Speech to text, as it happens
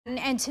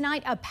And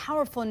tonight, a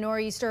powerful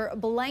nor'easter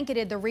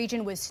blanketed the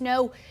region with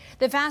snow.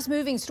 The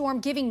fast-moving storm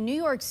giving New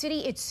York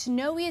City its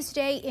snowiest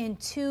day in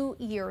 2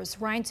 years.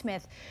 Ryan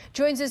Smith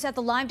joins us at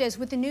the live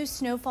desk with the new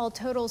snowfall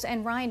totals.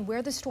 And Ryan,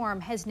 where the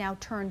storm has now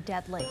turned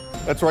deadly.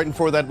 That's right, and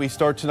for that we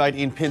start tonight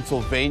in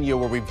Pennsylvania,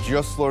 where we've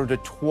just learned a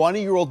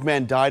 20-year-old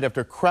man died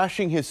after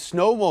crashing his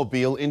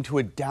snowmobile into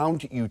a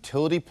downed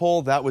utility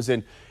pole. That was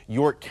in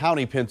York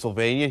County,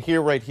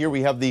 Pennsylvania. Right here,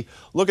 we have the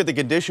look at the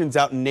conditions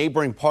out in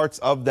neighboring parts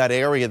of that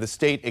area. The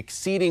state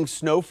exceeding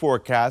snow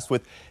forecast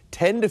with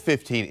 10 to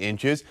 15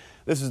 inches.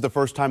 This is the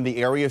first time the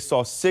area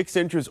saw 6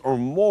 inches or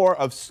more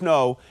of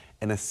snow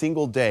in a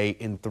single day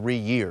in 3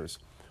 years.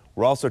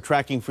 We're also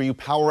tracking for you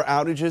power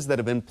outages that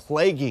have been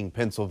plaguing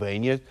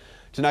Pennsylvania.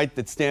 Tonight,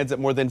 that stands at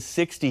more than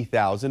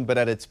 60,000, but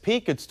at its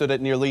peak, it stood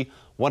at nearly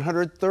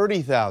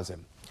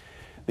 130,000.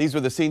 These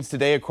were the scenes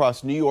today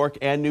across New York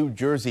and New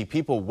Jersey.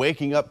 People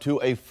waking up to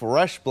a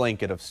fresh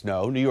blanket of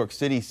snow. New York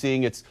City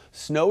seeing its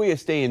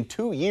snowiest day in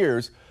 2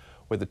 years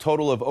with a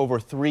total of over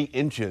 3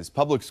 inches.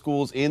 Public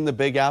schools in the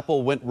Big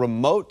Apple went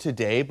remote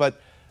today, but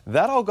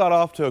that all got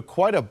off to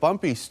quite a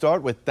bumpy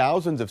start with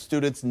thousands of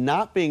students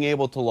not being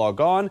able to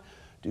log on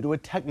due to a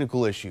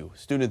technical issue.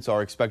 Students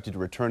are expected to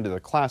return to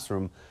their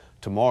classroom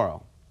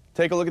tomorrow.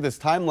 Take a look at this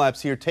time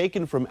lapse here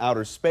taken from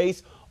outer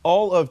space.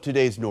 All of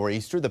today's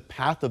nor'easter, the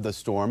path of the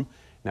storm,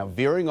 now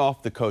veering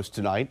off the coast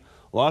tonight.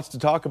 Lots to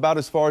talk about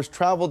as far as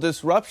travel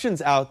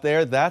disruptions out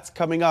there. That's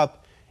coming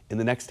up in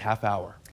the next half hour.